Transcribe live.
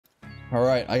All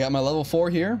right, I got my level 4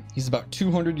 here. He's about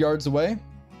 200 yards away.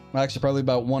 Actually, probably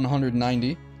about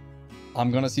 190.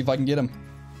 I'm gonna see if I can get him.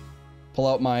 Pull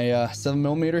out my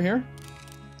 7mm here.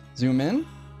 Zoom in.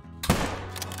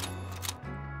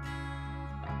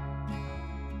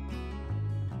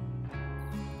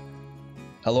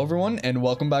 Hello everyone, and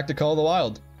welcome back to Call of the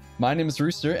Wild. My name is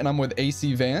Rooster, and I'm with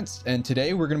ACvanced, and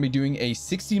today we're going to be doing a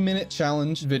 60-minute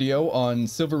challenge video on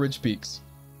Silver Ridge Peaks.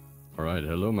 Alright,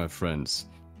 hello my friends.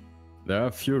 There are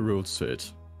a few rules to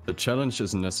it. The challenge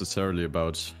isn't necessarily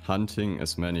about hunting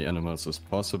as many animals as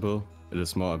possible, it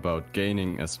is more about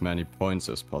gaining as many points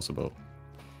as possible.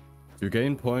 To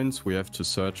gain points, we have to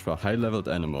search for high-leveled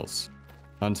animals.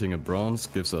 Hunting a bronze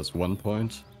gives us 1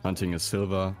 point, hunting a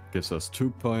silver gives us 2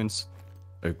 points,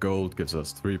 a gold gives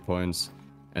us 3 points,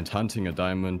 and hunting a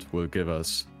diamond will give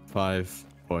us 5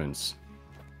 points.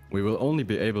 We will only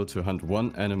be able to hunt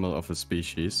one animal of a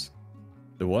species.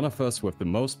 The one of us with the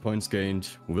most points gained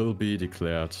will be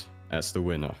declared as the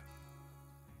winner.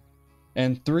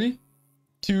 And 3,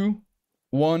 2,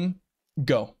 1,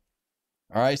 go.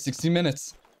 All right, 60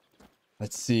 minutes.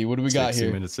 Let's see, what do we got here?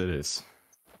 60 minutes it is.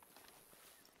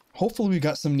 Hopefully we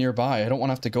got some nearby. I don't want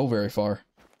to have to go very far.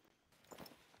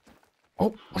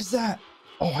 Oh, what is that?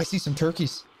 Oh, I see some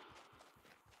turkeys.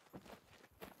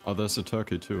 Oh, there's a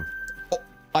turkey too. Oh,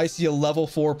 I see a level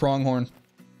 4 pronghorn.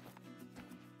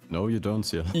 No, you don't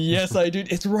see it. Yes, I do.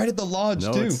 It's right at the lodge,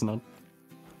 no, too. No,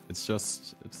 it's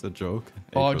not. It's a joke.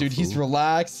 Oh, dude, he's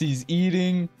relaxed. He's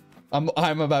eating. I'm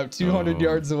about 200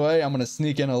 yards away. I'm going to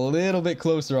sneak in a little bit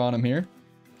closer on him here.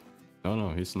 No,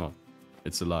 he's not.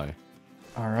 It's a lie.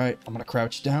 All right, I'm going to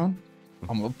crouch down.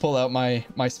 I'm going to pull out my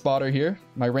spotter here,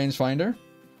 my rangefinder.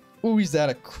 Ooh, he's at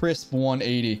a crisp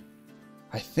 180.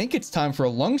 I think it's time for a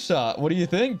lung shot. What do you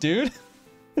think, dude?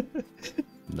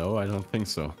 No, I don't think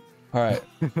so. All right.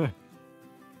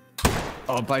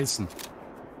 Oh, bison.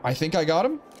 I think I got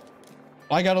him.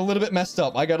 I got a little bit messed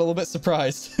up. I got a little bit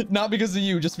surprised. Not because of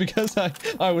you, just because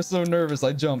I was so nervous.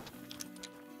 I jumped.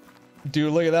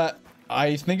 Dude, look at that.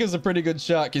 I think it was a pretty good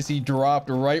shot because he dropped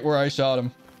right where I shot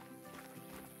him.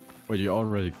 Wait, you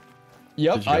already...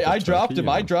 Yep, I dropped him.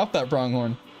 Or... I dropped that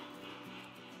pronghorn.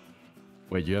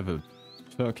 Wait, you have a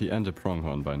turkey and a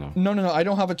pronghorn by now? No, I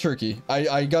don't have a turkey.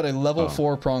 I got a level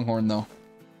 4 pronghorn, though.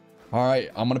 All right,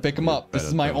 I'm going to pick him up. This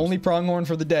is my only pronghorn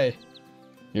for the day.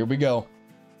 Here we go.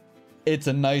 It's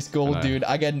a nice gold, dude.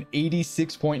 I got an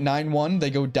 86.91. They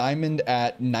go diamond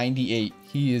at 98.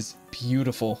 He is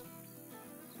beautiful.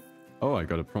 Oh, I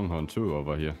got a pronghorn too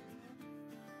over here.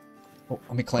 Oh,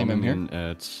 let me claim him here.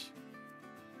 At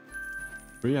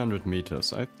 300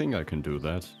 meters. I think I can do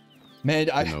that. Man,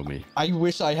 I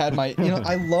wish I had my... You know,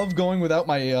 I love going without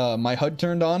my my HUD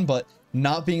turned on, but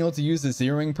not being able to use the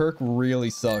zeroing perk really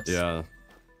sucks. Yeah,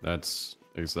 that's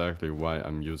exactly why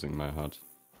I'm using my HUD.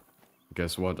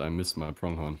 Guess what? I missed my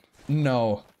pronghorn.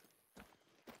 No.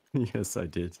 Yes, I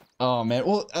did. Oh, man.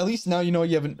 Well, at least now you know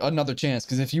you have another chance,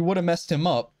 because if you would have messed him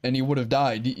up and he would have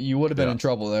died, you would have been in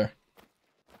trouble there.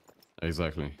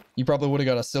 Exactly. You probably would have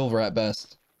got a silver at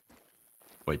best.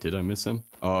 Wait, did I miss him?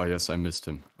 Oh, yes, I missed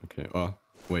him. Okay. Oh,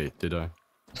 wait, did I?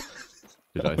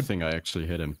 Did I think I actually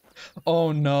hit him?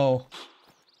 Oh, no.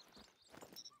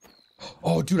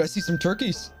 Oh, dude, I see some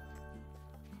turkeys.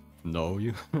 No,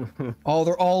 you... Oh,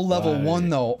 they're all level 1,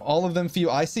 though. All of them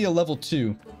feel... I see a level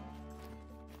 2.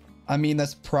 I mean,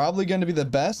 that's probably going to be the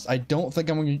best. I don't think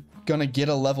I'm going to get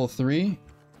a level 3.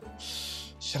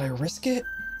 Should I risk it?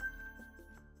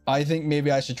 I think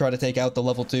maybe I should try to take out the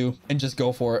level 2 and just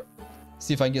go for it.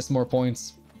 See if I can get some more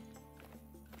points.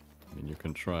 I mean, you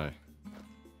can try.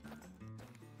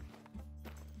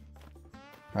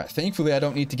 Alright, thankfully I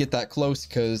don't need to get that close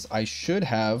because I should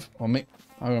have... I'm going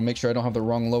to make sure I don't have the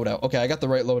wrong loadout. Okay, I got the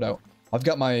right loadout. I've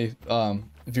got my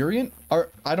variant. Or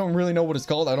I don't really know what it's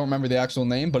called. I don't remember the actual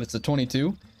name, but it's a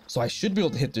 22. So I should be able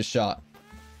to hit this shot.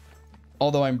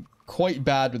 Although I'm quite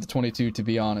bad with the 22, to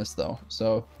be honest, though.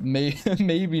 So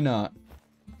maybe not.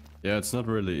 Yeah, it's not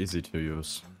really easy to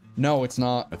use. No, it's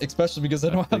not. Especially because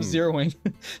I don't have zeroing.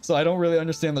 So I don't really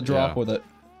understand the drop with it.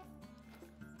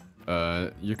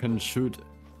 You can shoot...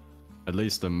 At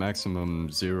least the maximum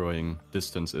zeroing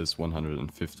distance is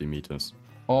 150 meters.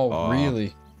 Oh,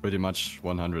 really? Pretty much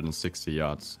 160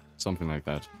 yards. Something like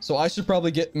that. So I should probably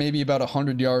get maybe about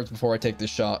 100 yards before I take this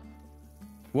shot.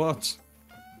 What?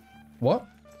 What?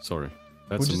 Sorry.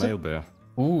 That's a male bear.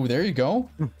 Ooh, there you go.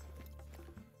 Oh,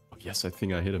 yes, I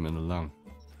think I hit him in the lung.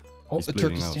 Oh, the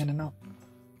turkey's standing up.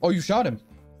 Oh, you shot him?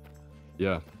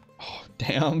 Yeah. Oh,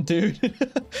 damn, dude.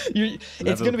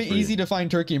 It's going to be easy to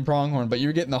find turkey and pronghorn, but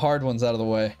you're getting the hard ones out of the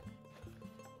way.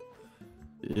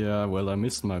 Yeah, well, I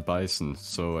missed my bison,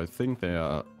 so I think they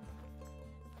are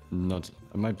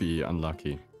I might be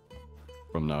unlucky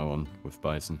from now on with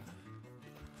bison.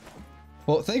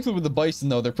 Well, thankfully with the bison,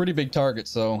 though, they're pretty big targets,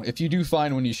 so if you do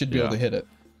find one, you should be able to hit it.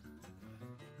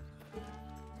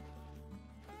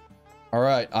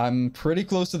 Alright, I'm pretty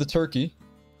close to the turkey.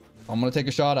 I'm gonna take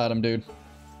a shot at him, dude.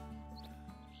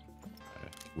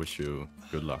 I wish you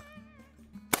good luck.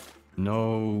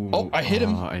 No. Oh, I hit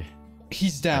him.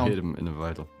 He's down. I hit him in the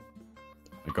vital.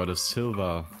 I got a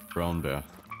silver brown bear.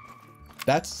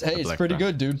 That's, hey, it's pretty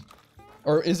good, dude.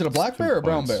 Or is it a black bear or a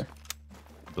brown bear?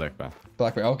 Black bear.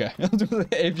 Black bear, okay.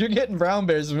 If you're getting brown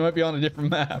bears, we might be on a different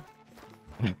map.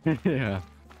 Yeah.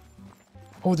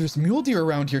 Oh, there's mule deer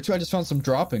around here, too. I just found some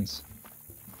droppings.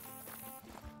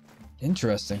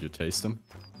 Interesting. Did you taste them?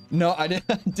 No, I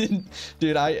didn't.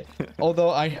 Dude,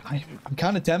 although I'm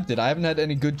kind of tempted. I haven't had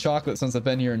any good chocolate since I've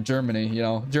been here in Germany. You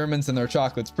know, Germans and their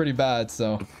chocolate's pretty bad,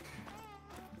 so.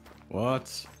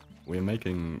 What? We're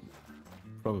making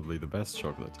probably the best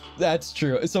chocolate. That's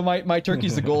true. So my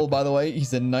turkey's a gold, by the way.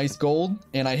 He's a nice gold,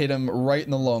 and I hit him right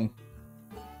in the lung.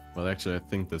 Well, actually, I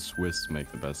think the Swiss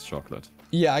make the best chocolate.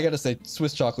 Yeah, I gotta say,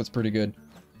 Swiss chocolate's pretty good.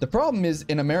 The problem is,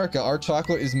 in America, our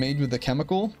chocolate is made with a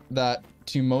chemical that,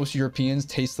 to most Europeans,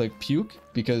 tastes like puke,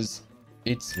 because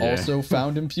it's also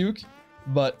found in puke.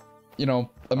 But, you know,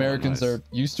 Americans are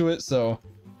used to it, so...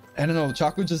 I don't know, the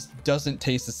chocolate just doesn't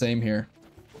taste the same here.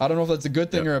 I don't know if that's a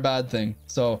good thing or a bad thing.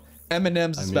 So,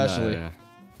 M&M's especially.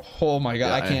 Oh my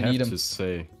god, I can't eat them. I have to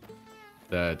say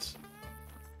that...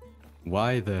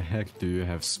 Why the heck do you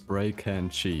have spray can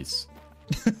cheese?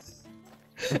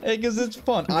 Hey, because it's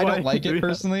fun. I don't like it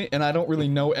personally, and I don't really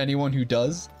know anyone who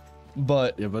does.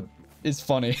 But, it's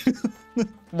funny.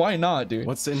 Why not, dude?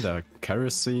 What's in there?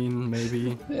 Kerosene,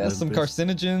 maybe? Yeah, some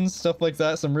carcinogens, stuff like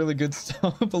that. Some really good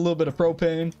stuff. A little bit of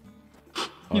propane.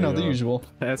 You know, the usual.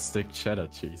 Plastic cheddar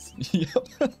cheese.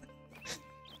 Yep.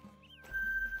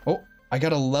 Oh, I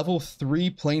got a level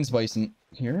 3 plains bison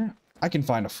here. I can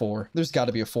find a 4. There's got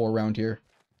to be a 4 around here.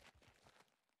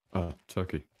 Oh,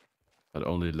 turkey. But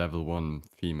only level 1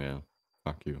 female.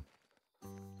 Fuck you.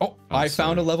 Oh, I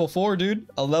found a level 4, dude.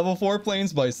 A level 4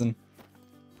 plains bison.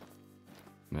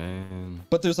 Man.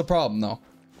 But there's a problem, though.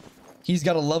 He's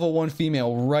got a level 1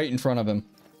 female right in front of him.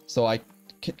 So I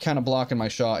kind of blocking my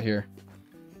shot here.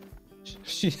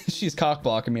 She's cock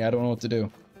blocking me. I don't know what to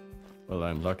do. Well,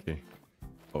 I'm lucky.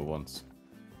 For once.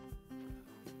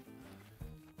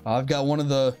 I've got one of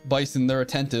the bison. They're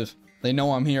attentive. They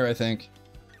know I'm here, I think.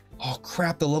 Oh,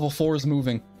 crap. The level 4 is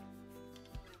moving.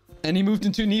 And he moved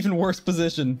into an even worse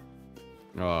position.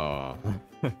 Oh.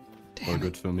 Well,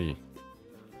 good for me.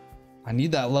 I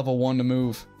need that level 1 to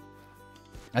move.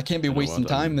 I can't be wasting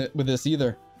time with this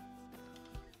either.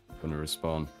 Gonna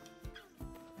respawn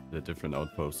at a different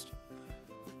outpost.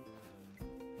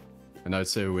 And I'd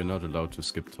say we're not allowed to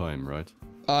skip time, right?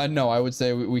 No, I would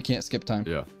say we can't skip time.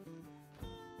 Yeah.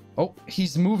 Oh,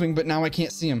 he's moving, but now I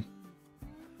can't see him.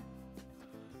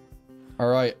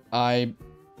 Alright, I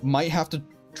might have to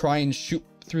try and shoot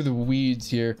through the weeds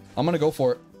here. I'm gonna go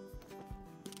for it.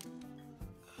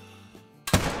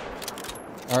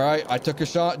 Alright, I took a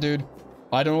shot, dude.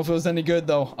 I don't know if it was any good,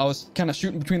 though. I was kind of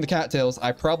shooting between the cattails.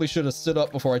 I probably should have stood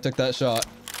up before I took that shot.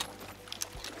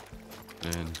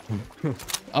 And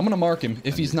I'm gonna mark him.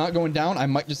 If he's not going down, I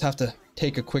might just have to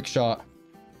take a quick shot.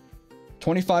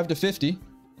 25 to 50.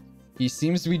 He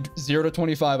seems to be 0 to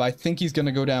 25. I think he's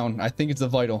gonna go down. I think it's a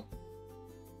vital.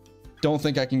 Don't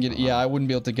think I can get it. Yeah, I wouldn't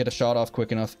be able to get a shot off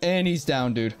quick enough. And he's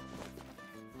down, dude.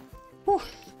 Whew.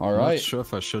 All right. Not sure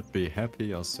if I should be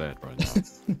happy or sad right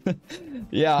now.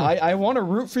 Yeah, I want to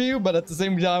root for you, but at the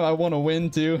same time, I want to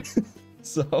win too.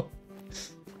 So.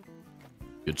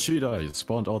 You cheater, you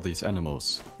spawned all these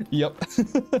animals. Yep.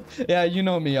 Yeah, you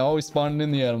know me. I always spawn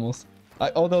in the animals.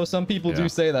 Although some people do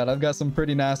say that. I've got some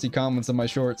pretty nasty comments in my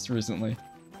shorts recently.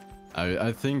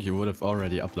 I think you would have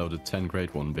already uploaded 10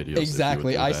 grade 1 videos.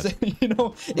 Exactly. I say, you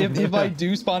know, if I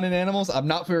do spawn in animals, I'm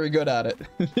not very good at it.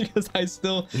 Because I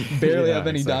still barely have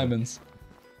any diamonds.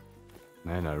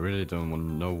 Man, I really don't want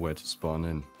to know where to spawn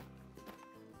in.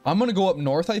 I'm gonna go up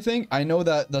north, I think. I know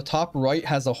that the top right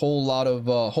has a whole lot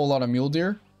of mule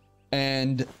deer.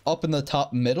 And up in the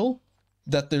top middle,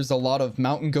 that there's a lot of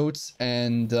mountain goats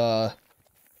and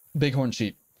bighorn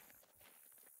sheep.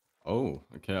 Oh,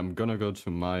 okay. I'm gonna go to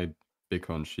my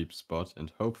bighorn sheep spot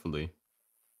and hopefully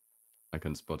I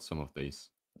can spot some of these.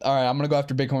 All right, I'm gonna go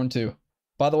after bighorn too.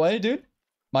 By the way, dude,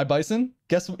 my bison.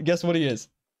 Guess what he is?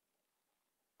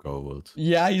 Gold.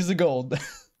 Yeah, he's a gold.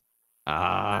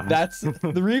 Ah. That's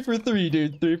 3 for 3,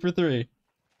 dude. 3 for 3.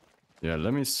 Yeah,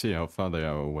 let me see how far they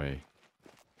are away.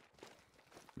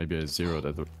 Maybe I zeroed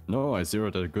at no, I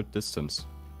zeroed at a good distance.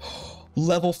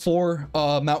 Level 4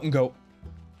 mountain goat.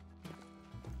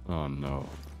 Oh no.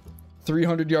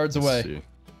 300 yards Let's away. see.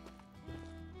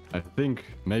 I think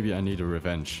maybe I need a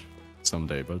revenge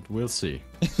someday, but we'll see.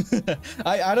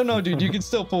 I don't know, dude. You can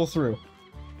still pull through.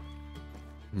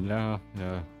 Yeah.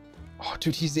 Oh,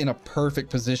 dude, he's in a perfect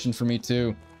position for me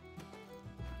too.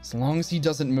 As long as he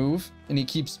doesn't move and he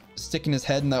keeps sticking his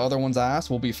head in the other one's ass,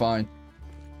 we'll be fine.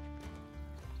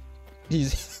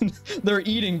 He's they're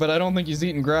eating, but I don't think he's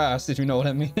eating grass, if you know what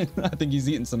I mean. I think he's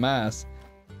eating some ass.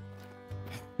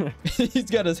 He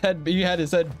had his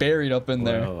head buried up in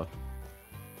there. Well,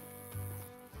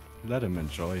 let him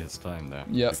enjoy his time there.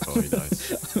 Yep. Before he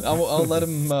dies. I'll let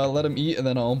him eat, and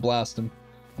then I'll blast him.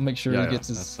 I'll make sure he gets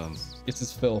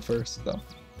his fill first, though.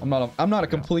 I'm not a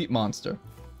complete monster.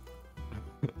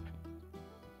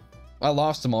 I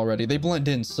lost him already. They blend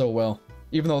in so well,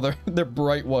 even though they're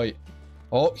bright white.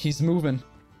 Oh, he's moving,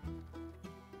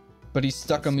 but he's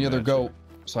stuck on the other goat,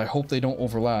 so I hope they don't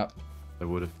overlap. There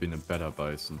would have been a better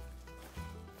bison.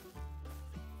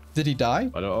 Did he die?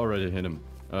 But I already hit him.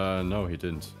 No, he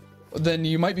didn't. Then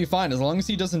you might be fine as long as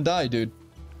he doesn't die, dude.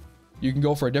 You can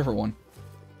go for a different one.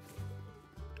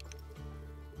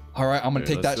 All right, I'm gonna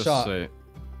take that shot. Okay,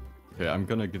 I'm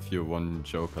gonna give you one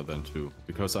joker then too,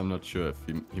 because I'm not sure if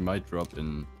he might drop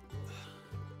in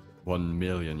 1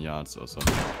 million yards or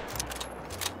something.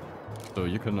 So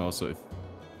you can also, if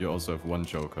you also have one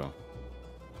joker.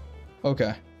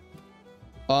 Okay.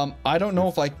 I don't know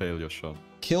if I fail your shot.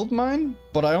 Killed mine,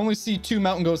 but I only see 2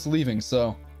 mountain goats leaving,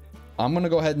 so I'm gonna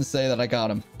go ahead and say that I got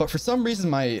him. But for some reason,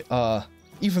 my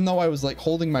even though I was like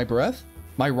holding my breath,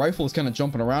 my rifle was kind of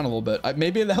jumping around a little bit.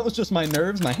 Maybe that was just my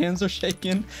nerves. My hands are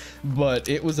shaking, but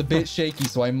it was a bit shaky,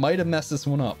 so I might have messed this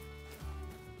one up.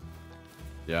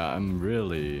 Yeah, I'm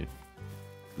really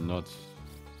not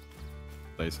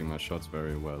placing my shots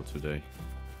very well today.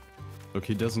 Look,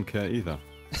 he doesn't care either.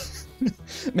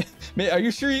 Are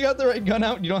you sure you got the right gun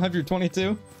out? You don't have your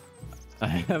 22? I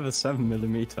have a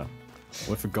 7mm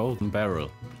with a golden barrel.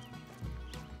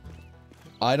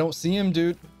 I don't see him,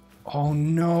 dude. Oh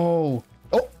no.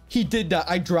 Oh, he did that.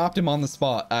 I dropped him on the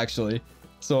spot, actually.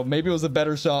 So maybe it was a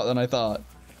better shot than I thought.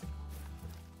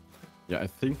 Yeah, I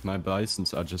think my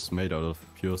bisons are just made out of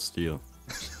pure steel.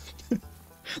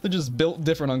 They're just built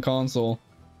different on console.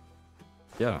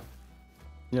 Yeah.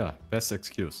 Yeah, best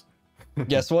excuse.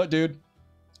 Guess what, dude?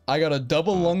 I got a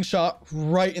double lung shot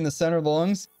right in the center of the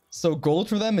lungs. So gold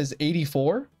for them is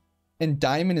 84 and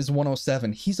diamond is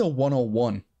 107. He's a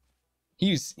 101.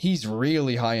 He's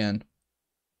really high end.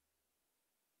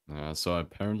 So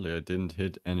apparently I didn't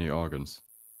hit any organs.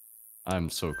 I'm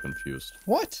so confused.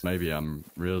 What? Maybe I'm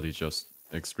really just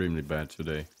extremely bad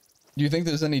today. Do you think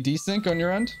there's any desync on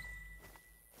your end?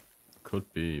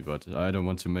 Could be, but I don't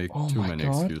want to make too many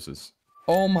excuses.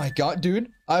 Oh my god,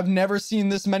 dude. I've never seen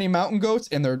this many mountain goats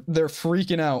and they're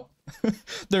freaking out.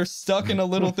 They're stuck in a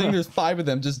little thing. There's 5 of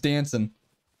them just dancing.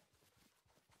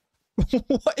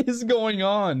 What is going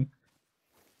on?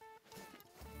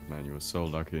 Man, you were so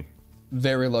lucky.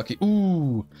 Very lucky.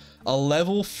 Ooh, a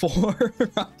level 4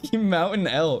 Rocky Mountain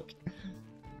elk.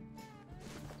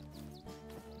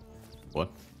 What?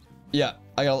 Yeah,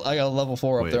 I got a level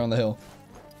 4 up there on the hill.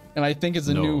 And I think it's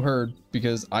a new herd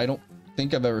because I don't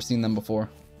think I've ever seen them before.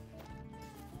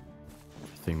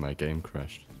 I think my game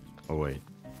crashed. Oh wait.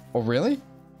 Oh really?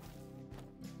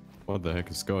 What the heck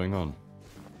is going on?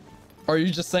 Or are you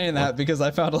just saying that because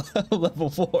I found a level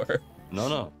 4?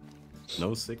 No.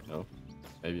 No signal.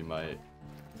 Maybe my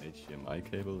HDMI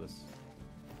cable is...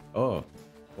 Oh,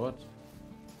 what?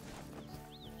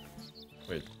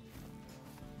 Wait.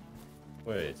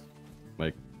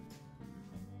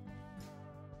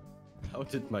 How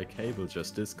did my cable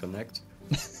just disconnect?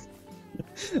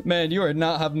 Man, you are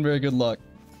not having very good luck.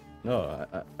 No,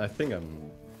 I think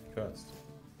I'm cursed.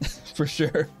 For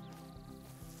sure.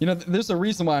 You know, there's a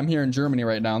reason why I'm here in Germany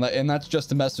right now, and that's just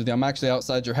to mess with you. I'm actually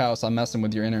outside your house. I'm messing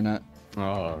with your internet.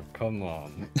 Oh, come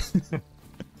on.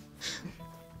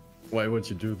 Why would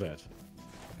you do that?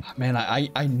 Man,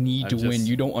 I need to win.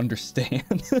 You don't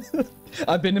understand.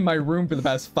 I've been in my room for the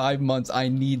past 5 months. I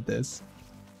need this.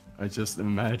 I just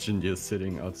imagined you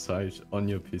sitting outside on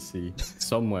your PC,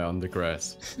 somewhere on the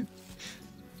grass.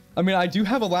 I mean, I do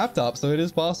have a laptop, so it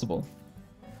is possible.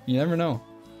 You never know.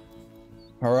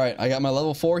 All right, I got my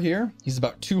level 4 here. He's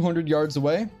about 200 yards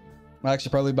away. Actually,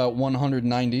 probably about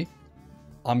 190.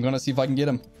 I'm going to see if I can get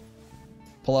him.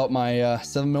 Pull out my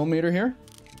 7mm here.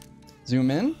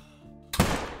 Zoom in.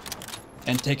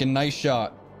 And take a nice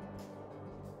shot.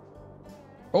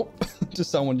 Oh,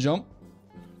 just saw one jump.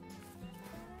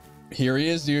 Here he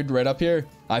is, dude, right up here.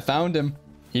 I found him.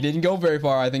 He didn't go very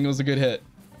far. I think it was a good hit.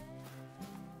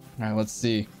 All right, let's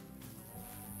see.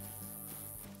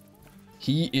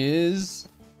 He's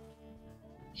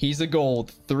a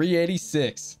gold,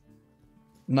 386.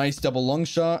 Nice double lung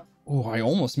shot. Oh, I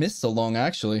almost missed so long,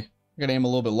 actually. I gotta aim a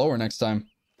little bit lower next time.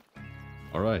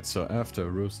 Alright, so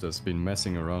after Rooster's been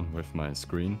messing around with my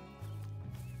screen,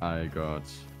 I got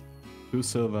 2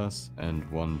 silvers and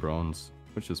 1 bronze,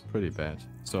 which is pretty bad.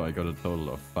 So I got a total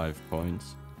of 5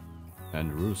 points.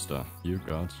 And Rooster, you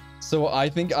got... So I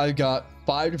think I got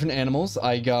 5 different animals.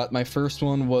 I got, my first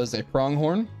one was a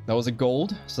pronghorn. That was a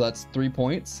gold, so that's 3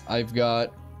 points. I've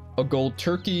got a gold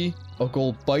turkey, a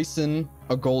gold bison,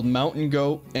 a gold mountain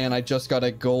goat, and I just got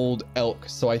a gold elk.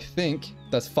 So I think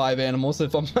that's 5 animals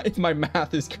if my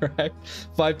math is correct.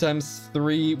 5 times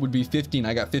 3 would be 15.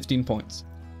 I got 15 points.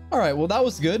 All right, well, that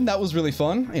was good. That was really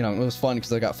fun. You know, it was fun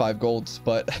because I got 5 golds,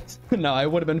 but no,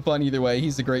 it would have been fun either way.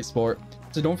 He's a great sport.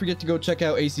 So don't forget to go check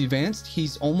out ACvanced.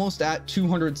 He's almost at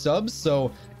 200 subs,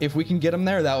 so if we can get him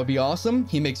there, that would be awesome.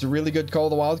 He makes really good Call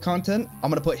of the Wild content. I'm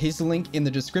going to put his link in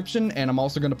the description, and I'm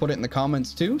also going to put it in the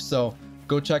comments too, so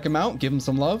go check him out, give him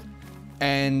some love.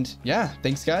 And yeah,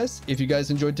 thanks guys. If you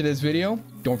guys enjoyed today's video,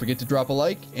 don't forget to drop a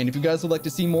like, and if you guys would like to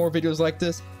see more videos like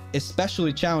this,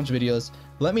 especially challenge videos,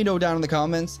 let me know down in the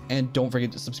comments, and don't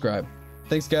forget to subscribe.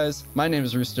 Thanks guys, my name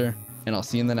is Rooster, and I'll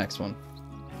see you in the next one.